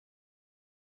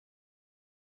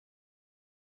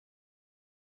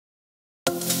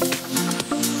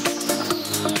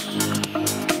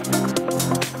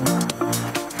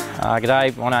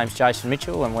G'day, my name's Jason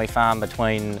Mitchell and we farm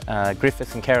between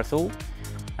Griffith and Carrithul.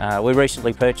 We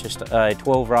recently purchased a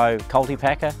 12-row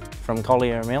Cultipacker from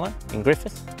Collier in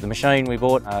Griffith. The machine we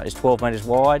bought is 12 metres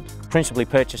wide. Principally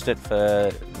purchased it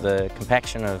for the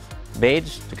compaction of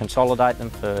beds to consolidate them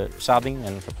for subbing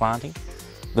and for planting.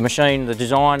 The machine, the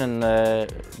design and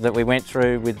that we went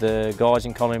through with the guys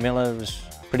in Collier was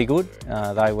pretty good.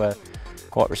 They were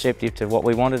quite receptive to what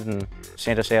we wanted and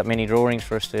sent us out many drawings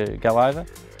for us to go over.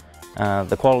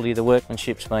 The quality of the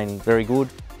workmanship's been very good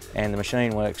and the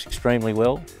machine works extremely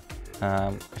well.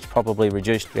 It's probably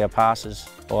reduced our passes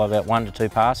by about 1 to 2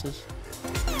 passes.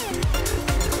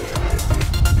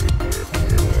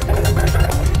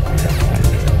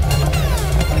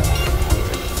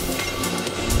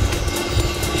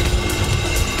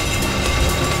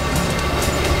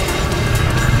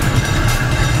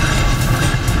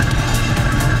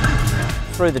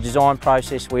 Through the design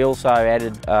process we also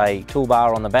added a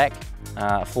toolbar on the back,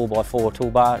 a 4x4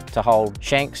 toolbar to hold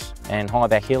shanks and high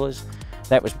back hillers.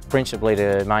 That was principally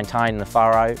to maintain the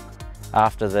furrow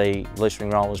after the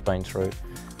loosering roller's been through,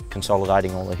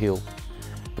 consolidating all the hill,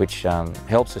 which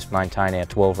helps us maintain our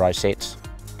 12-row sets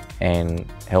and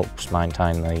helps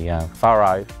maintain the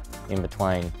furrow in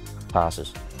between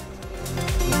passes.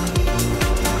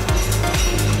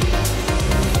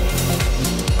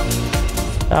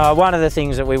 One of the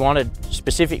things that we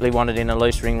specifically wanted in a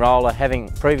loose ring roller,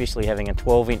 previously having a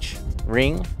 12-inch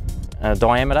ring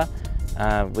diameter,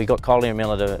 we got Collier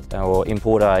to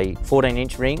import a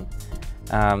 14-inch ring.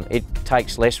 It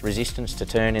takes less resistance to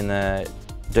turn in the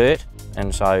dirt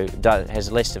and so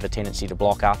has less of a tendency to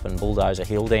block up and bulldoze a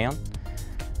hill down.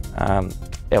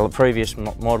 Our previous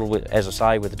model, as I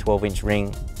say, with the 12-inch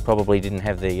ring probably didn't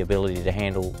have the ability to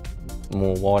handle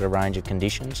more wider range of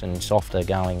conditions, and softer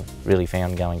going really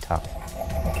found going tough.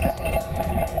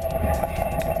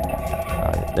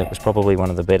 That was probably one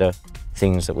of the better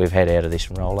things that we've had out of this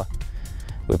roller.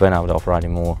 We've been able to operate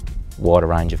in more wider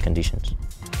range of conditions.